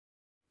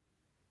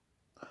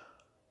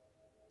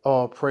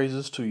All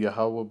praises to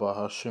Yahweh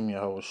Bahashim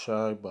Yahweh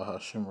Shai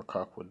Bahashim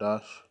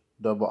Rakakwadash.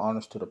 Double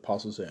honors to the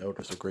apostles and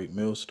elders of Great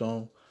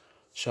Millstone.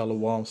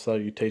 Shalom,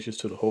 salutations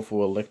to the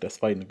hopeful elect that's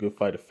fighting the good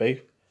fight of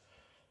faith.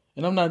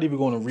 And I'm not even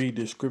going to read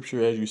this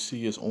scripture as you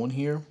see is on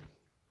here,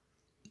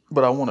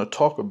 but I want to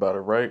talk about it,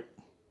 right?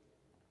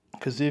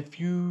 Because if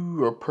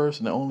you are a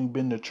person that only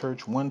been to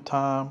church one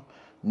time,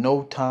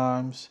 no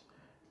times,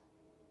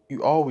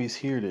 you always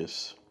hear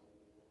this.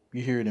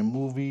 You hear it in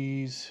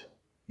movies,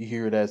 you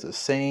hear it as a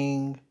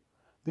saying,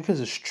 because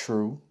it's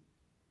true.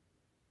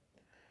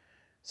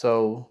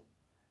 So,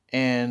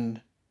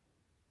 and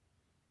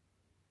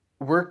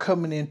we're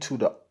coming into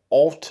the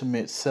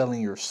ultimate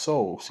selling your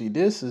soul. See,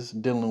 this is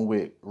dealing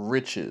with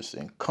riches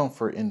and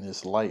comfort in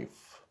this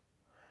life.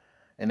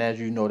 And as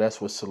you know, that's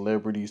what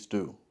celebrities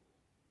do.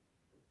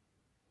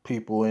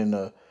 People in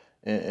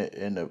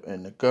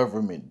the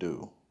government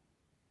do.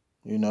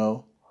 You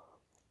know,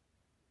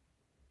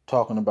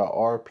 talking about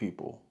our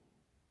people,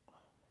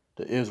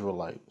 the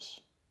Israelites,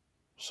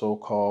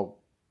 so-called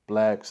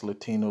blacks,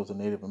 Latinos, and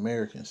Native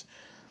Americans.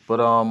 But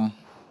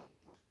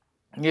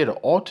yeah, the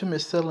ultimate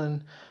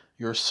selling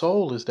your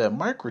soul is that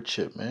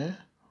microchip, man.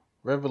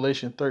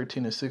 Revelation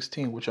 13 and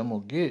 16, which I'm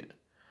gonna get.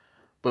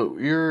 But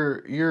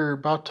you're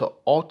about to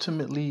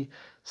ultimately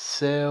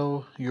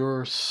sell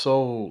your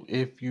soul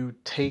if you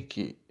take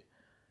it.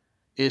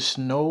 It's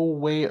no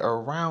way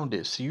around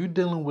it. So you're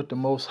dealing with the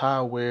Most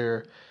High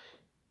where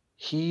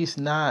he's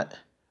not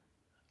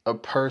a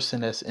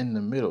person that's in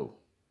the middle.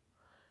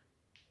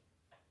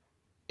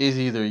 It's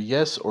either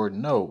yes or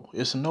no.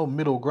 It's no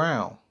middle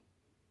ground.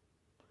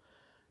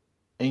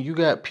 And you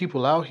got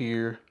people out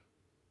here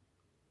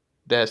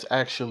that's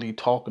actually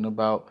talking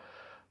about,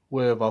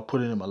 well, if I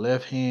put it in my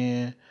left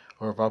hand,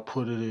 or if I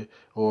put it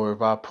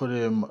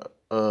in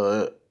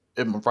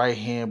my right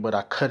hand, but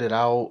I cut it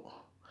out,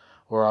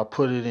 or I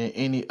put it in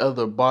any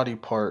other body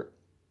part.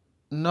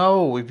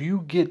 No, if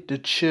you get the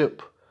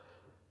chip,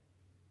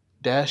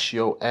 that's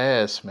your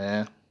ass,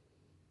 man.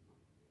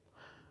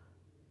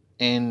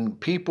 And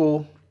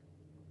people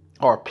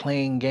are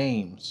playing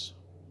games.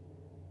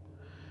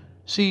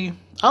 See,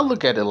 I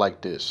look at it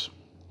like this.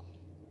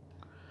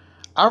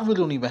 I really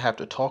don't even have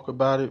to talk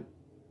about it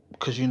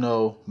because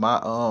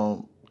my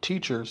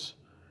teachers,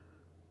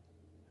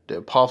 the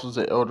apostles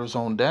and elders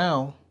on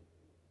down,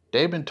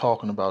 they've been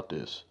talking about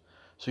this.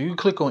 So you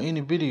click on any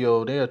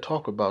video, they'll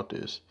talk about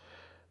this.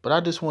 But I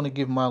just want to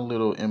give my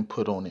little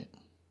input on it.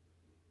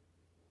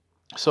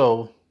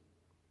 So,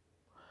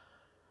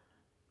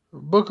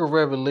 Book of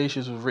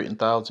Revelations was written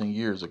 1,000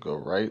 years ago,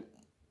 right?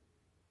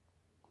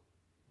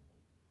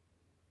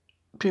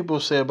 People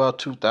say about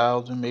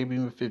 2,000, maybe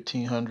even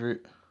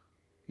 1,500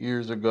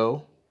 years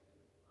ago.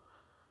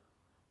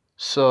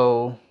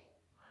 So,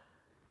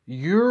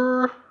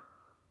 you're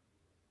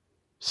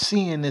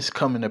seeing this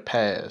coming to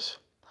pass.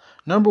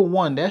 Number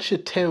one, that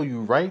should tell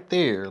you right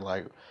there,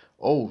 like,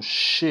 oh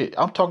shit.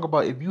 I'm talking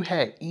about if you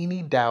had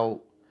any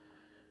doubt,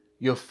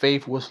 your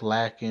faith was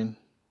lacking.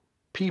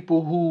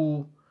 People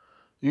who,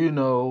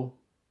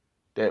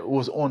 that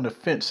was on the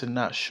fence and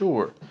not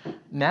sure.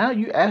 Now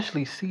you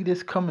actually see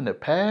this coming to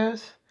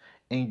pass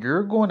and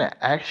you're going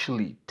to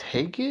actually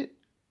take it.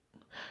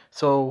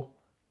 So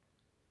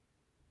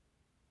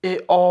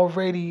it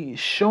already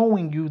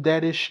showing you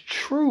that it's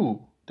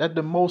true, that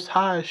the Most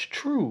High is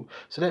true.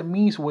 So that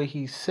means what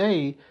he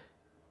say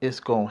is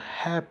going to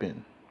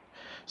happen.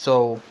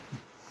 So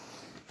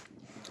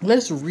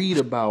let's read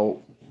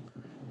about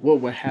what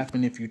would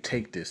happen if you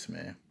take this,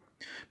 man.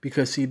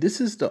 Because see,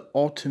 this is the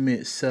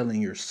ultimate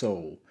selling your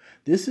soul.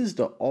 This is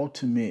the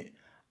ultimate,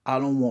 I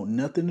don't want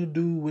nothing to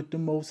do with the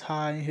Most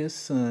High and his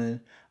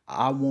son.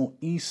 I want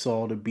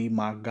Esau to be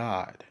my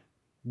God.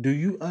 Do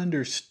you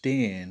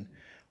understand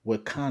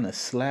what kind of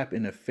slap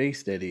in the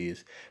face that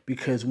is?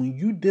 Because when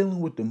you dealing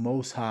with the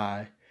Most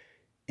High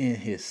and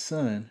his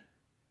son,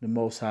 the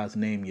Most High's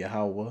name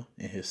Yahweh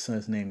and his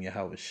son's name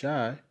Yahweh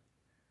Shai,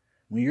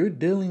 when you're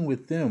dealing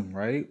with them,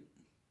 right?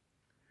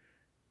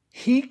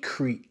 He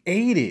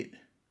created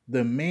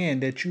the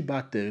man that you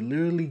about to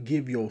literally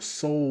give your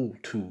soul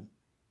to.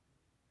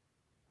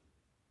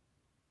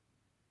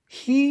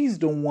 He's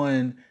the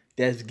one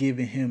that's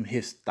giving him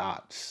his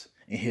thoughts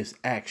and his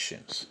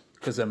actions.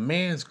 Because a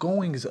man's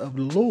going is of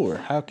the Lord.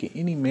 How can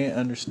any man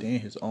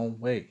understand his own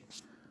way?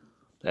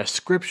 That's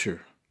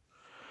scripture.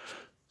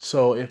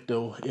 So if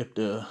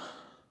the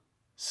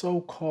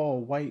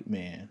so-called white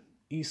man,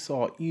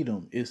 Esau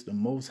Edom, is the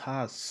Most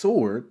High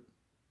sword,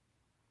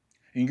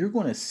 and you're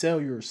going to sell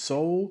your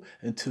soul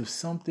into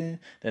something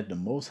that the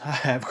Most High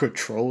have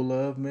control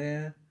of,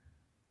 man.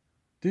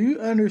 Do you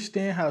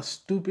understand how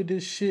stupid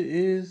this shit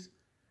is?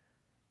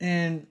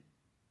 And,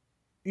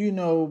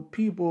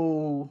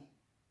 people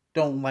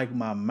don't like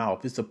my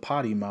mouth. It's a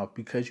potty mouth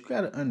because you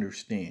got to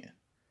understand.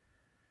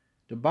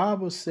 The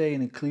Bible say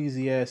in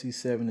Ecclesiastes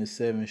 7 and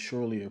 7,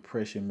 surely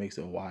oppression makes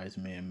a wise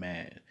man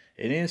mad.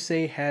 It didn't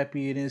say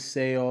happy. It didn't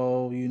say,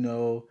 oh,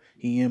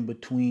 he in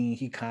between.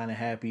 He kind of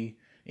happy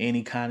and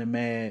he kind of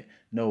mad.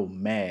 No,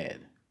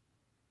 mad.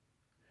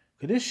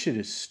 Because this shit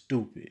is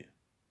stupid.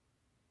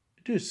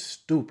 Just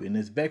stupid. And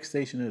it's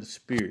vexation of the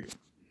spirit.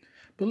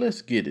 But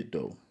let's get it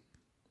though.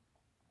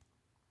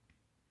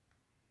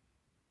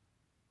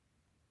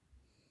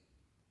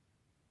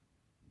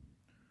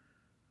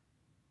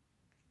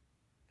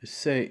 It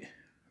say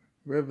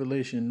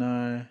Revelation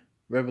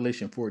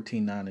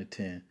 14, 9 and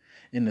 10.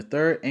 And the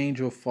third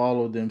angel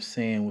followed them,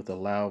 saying with a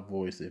loud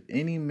voice, if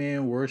any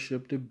man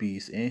worship the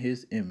beast in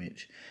his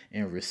image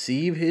and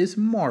receive his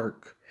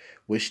mark,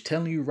 which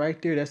telling you right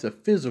there, that's a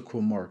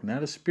physical mark,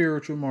 not a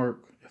spiritual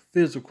mark, a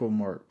physical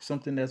mark,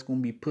 something that's going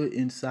to be put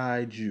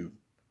inside you,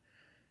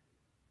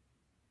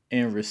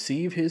 and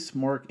receive his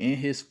mark in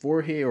his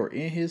forehead or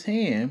in his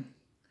hand,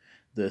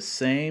 the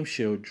same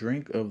shall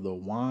drink of the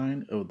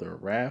wine of the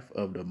wrath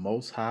of the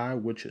Most High,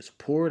 which is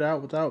poured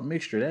out without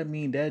mixture. That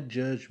means that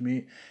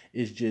judgment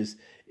is just,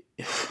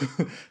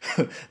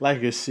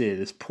 like I said,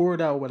 it's poured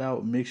out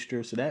without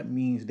mixture. So that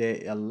means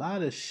that a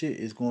lot of shit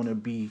is going to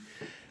be,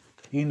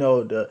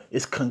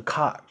 it's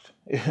concoct.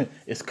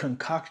 It's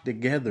concocted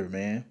together,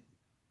 man.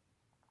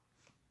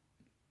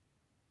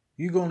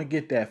 You're going to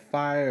get that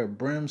fire,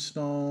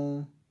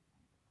 brimstone.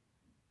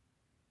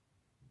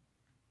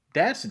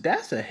 That's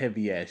a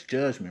heavy ass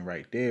judgment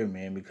right there,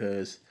 man,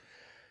 because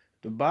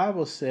the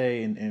Bible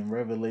say in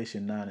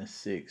Revelation 9 and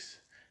 6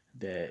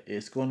 that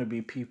it's going to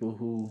be people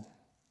who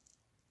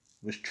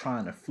was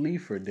trying to flee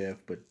for death,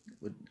 but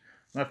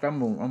I'm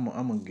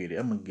gonna get it.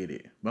 I'm gonna get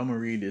it. But I'm gonna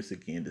read this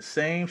again. The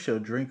same shall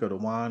drink of the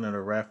wine of the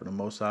wrath of the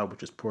Most High,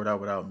 which is poured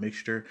out without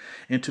mixture,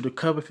 into the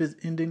cup of his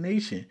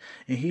indignation,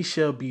 and he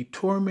shall be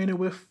tormented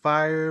with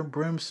fire and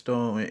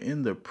brimstone, and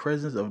in the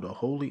presence of the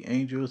holy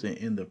angels, and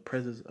in the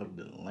presence of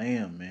the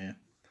Lamb, man.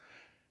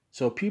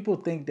 So people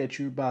think that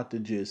you're about to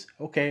just,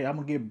 okay, I'm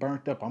gonna get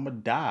burnt up. I'm gonna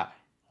die.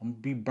 I'm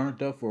gonna be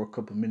burnt up for a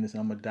couple minutes.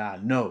 And I'm gonna die.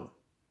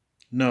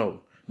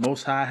 No.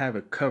 Most High have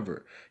it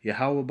covered.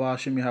 Yahweh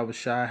Bashim Yahweh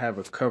Shai have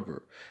it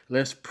covered.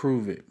 Let's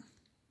prove it.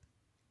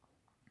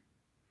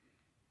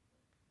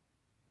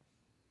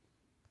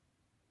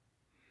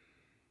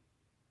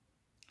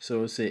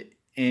 So it said,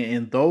 and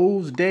in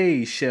those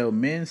days shall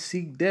men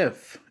seek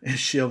death and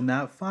shall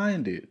not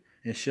find it,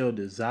 and shall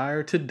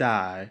desire to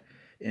die,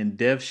 and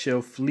death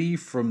shall flee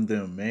from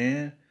them,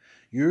 man.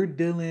 You're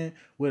dealing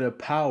with a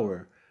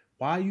power.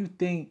 Why you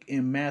think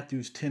in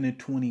Matthew 10 and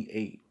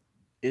 28,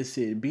 it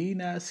said, be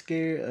not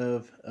scared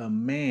of a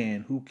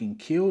man who can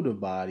kill the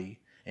body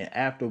and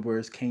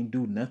afterwards can't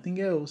do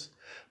nothing else,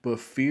 but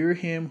fear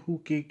him who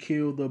can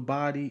kill the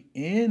body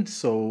and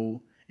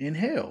soul in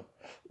hell.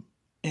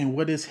 And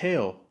what is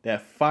hell?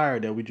 That fire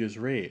that we just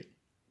read.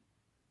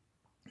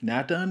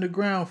 Not the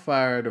underground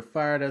fire, the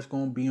fire that's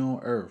going to be on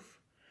earth.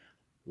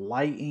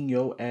 Lighting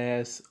your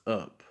ass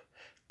up.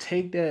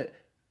 Take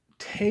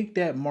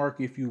that mark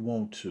if you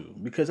want to.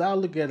 Because I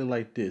look at it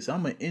like this.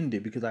 I'm going to end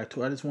it because I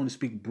just want to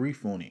speak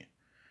brief on it.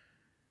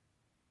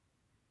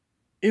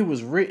 It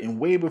was written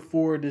way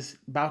before this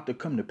about to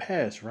come to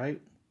pass,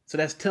 right? So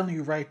that's telling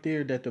you right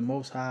there that the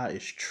Most High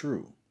is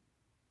true.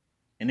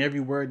 And every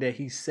word that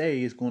he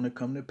say is going to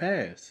come to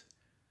pass.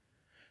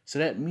 So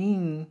that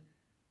means,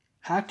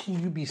 how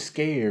can you be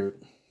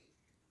scared?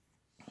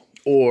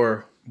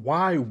 Or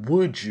why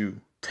would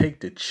you take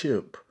the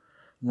chip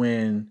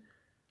when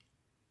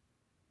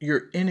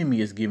your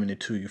enemy is giving it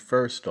to you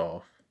first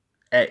off?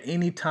 At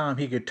any time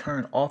he could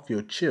turn off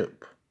your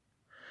chip.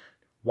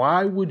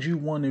 Why would you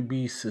want to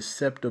be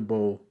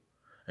susceptible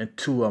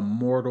to a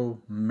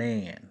mortal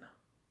man?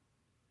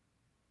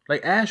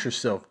 Like, ask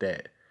yourself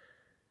that.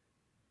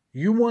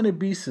 You want to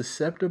be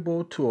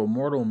susceptible to a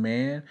mortal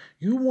man?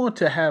 You want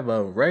to have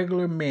a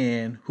regular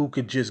man who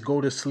could just go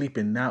to sleep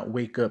and not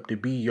wake up to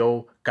be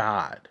your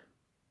God.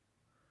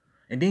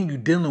 And then you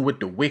dealing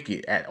with the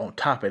wicked on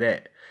top of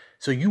that.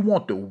 So you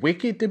want the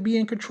wicked to be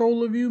in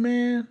control of you,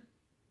 man?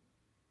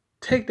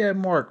 Take that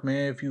mark,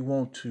 man, if you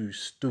want to.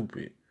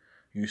 Stupid.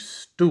 You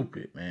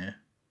stupid, man.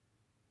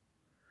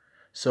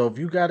 So if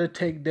you got to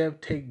take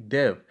death, take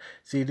death.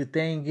 See, the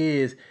thing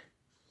is,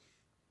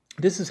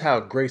 this is how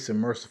grace and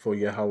merciful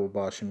Yahweh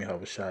Bashim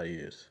Yahweh Shai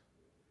is.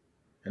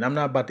 And I'm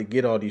not about to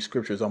get all these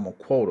scriptures. I'm going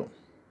to quote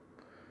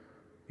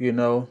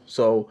them.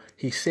 So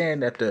he's saying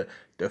that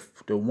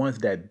the ones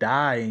that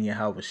die in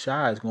Yahweh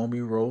Shai is going to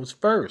be rose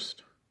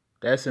first.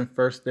 That's in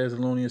 1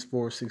 Thessalonians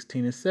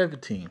 4:16 and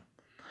 17.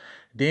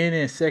 Then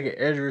in 2nd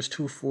Esdras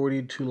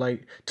 2:40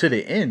 to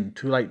the end,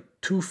 to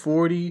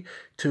 2:40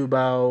 to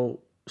about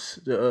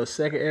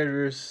 2nd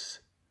Esdras,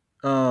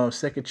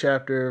 2nd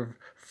chapter,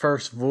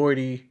 first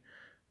 40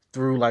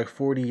 through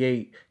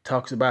 48,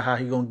 talks about how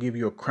he gonna give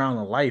you a crown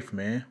of life,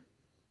 man.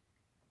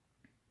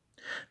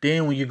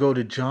 Then when you go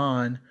to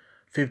John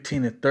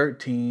 15 and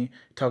 13,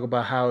 talk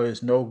about how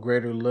there's no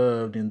greater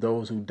love than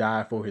those who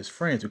die for his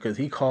friends, because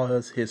he called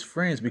us his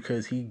friends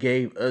because he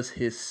gave us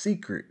his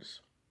secrets.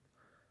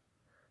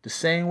 The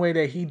same way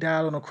that he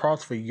died on the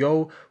cross for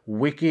your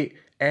wicked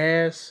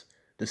ass,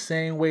 the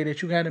same way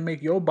that you had to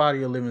make your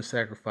body a living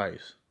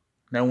sacrifice.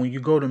 Now, when you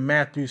go to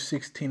Matthew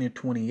 16 and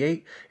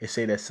 28, it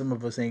say that some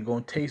of us ain't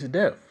going to taste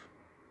death.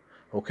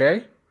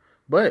 Okay?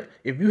 But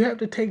if you have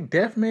to take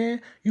death,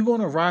 man, you're going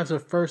to rise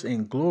up first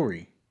in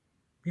glory.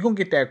 You're going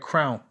to get that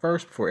crown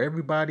first before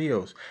everybody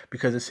else,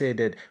 because it said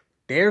that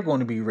they're going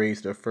to be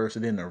raised up first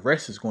and then the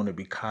rest is going to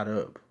be caught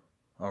up.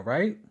 All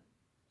right?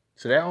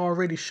 So that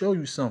already show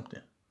you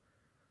something.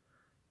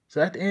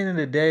 So at the end of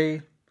the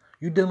day,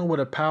 you're dealing with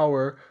a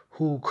power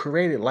who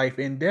created life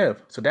and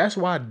death. So that's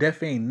why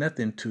death ain't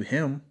nothing to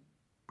him,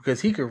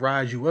 because he could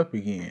rise you up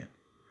again.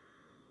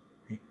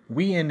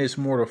 We in this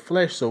mortal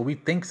flesh, so we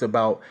thinks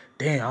about,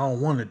 damn, I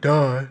don't want to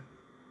die.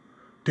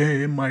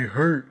 Damn, it might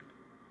hurt.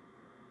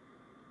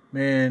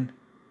 Man,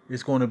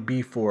 it's going to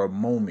be for a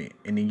moment,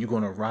 and then you're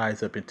going to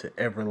rise up into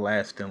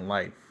everlasting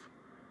life.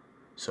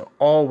 So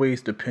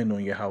always depend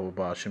on Yahweh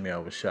Ba'Shem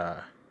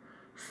Yahushua.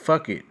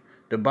 Fuck it.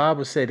 The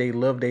Bible said they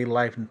love their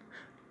life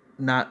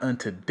not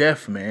unto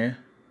death, man.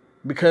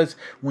 Because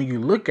when you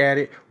look at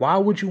it, why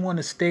would you want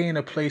to stay in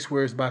a place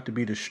where it's about to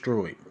be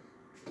destroyed?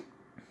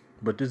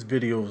 But this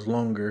video is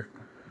longer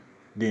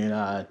than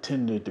I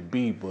intended it to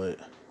be, but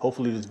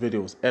hopefully this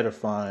video was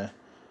edifying.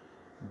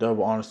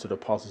 Double honors to the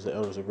apostles and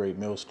elders of Great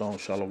Millstone.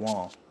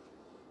 Shalom.